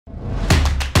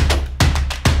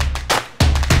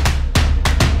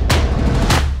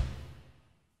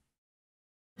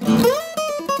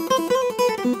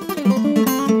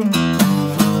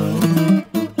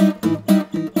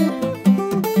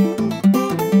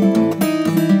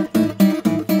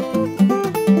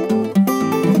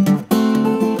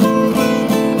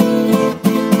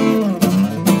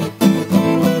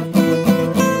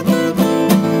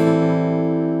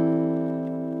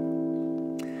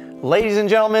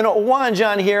gentlemen, Juan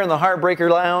John here in the Heartbreaker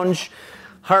Lounge.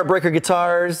 Heartbreaker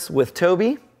Guitars with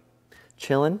Toby,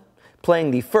 chilling, playing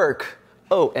the Furch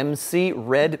OMC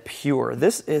Red Pure.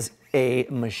 This is a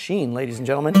machine, ladies and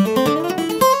gentlemen.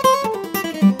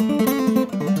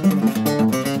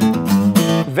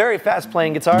 Very fast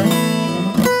playing guitar.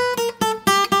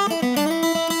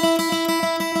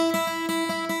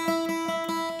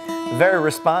 Very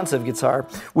responsive guitar.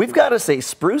 We've got us a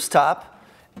spruce top,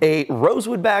 a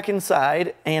rosewood back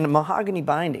inside, and a mahogany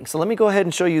binding. So let me go ahead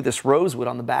and show you this rosewood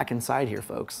on the back inside here,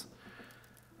 folks.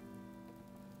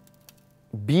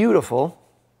 Beautiful,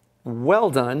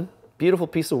 well done, beautiful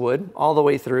piece of wood all the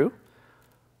way through.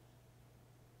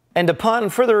 And upon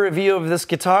further review of this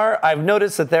guitar, I've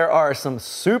noticed that there are some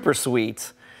super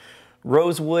sweet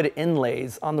rosewood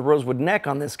inlays on the rosewood neck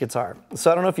on this guitar. So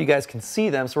I don't know if you guys can see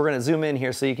them, so we're going to zoom in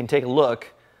here so you can take a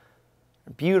look.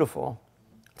 They're beautiful.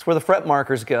 It's where the fret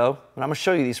markers go, and I'm going to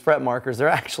show you these fret markers. They're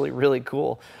actually really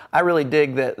cool. I really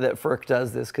dig that Furch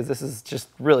does this because this is just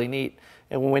really neat.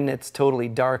 And when it's totally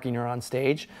dark and you're on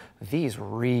stage, these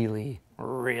really,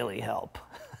 really help.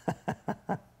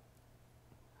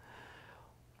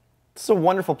 It's a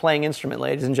wonderful playing instrument,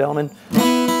 ladies and gentlemen.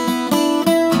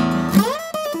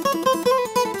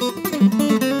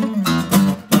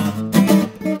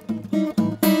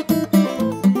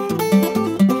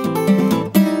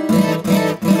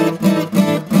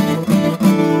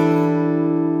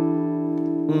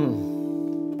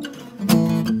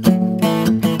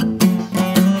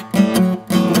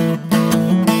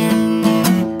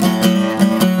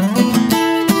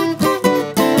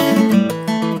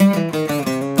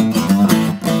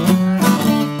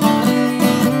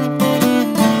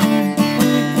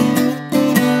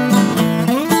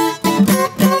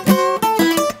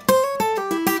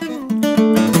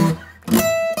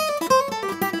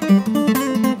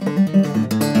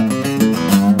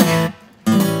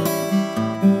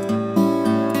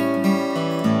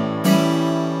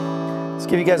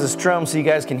 Give you guys a strum so you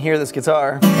guys can hear this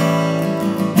guitar.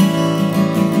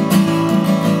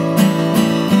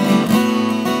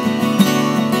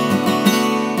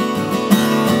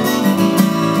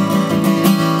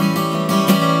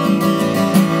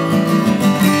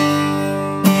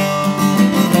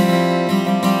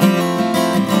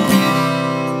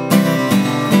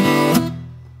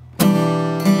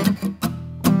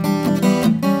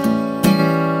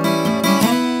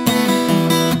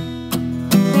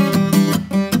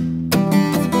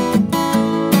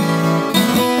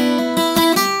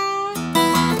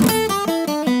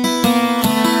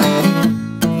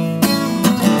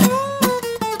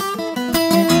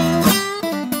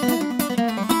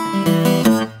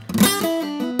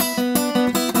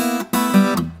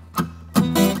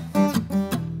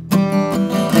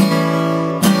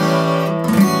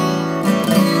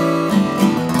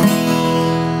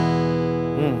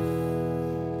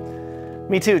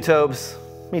 Me too, Tobes.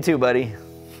 Me too, buddy.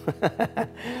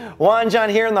 Juan John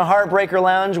here in the Heartbreaker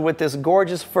Lounge with this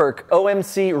gorgeous Furch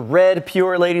OMC Red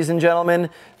Pure, ladies and gentlemen.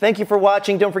 Thank you for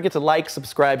watching. Don't forget to like,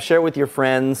 subscribe, share with your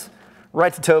friends.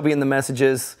 Write to Toby in the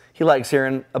messages. He likes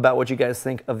hearing about what you guys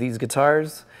think of these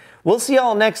guitars. We'll see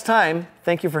y'all next time.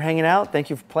 Thank you for hanging out. Thank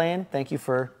you for playing. Thank you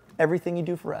for everything you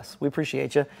do for us. We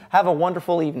appreciate you. Have a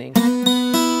wonderful evening,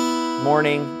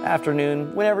 morning,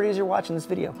 afternoon, whenever it is you're watching this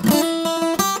video.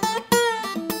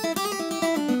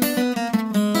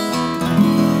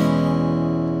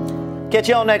 Catch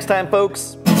y'all next time,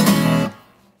 folks.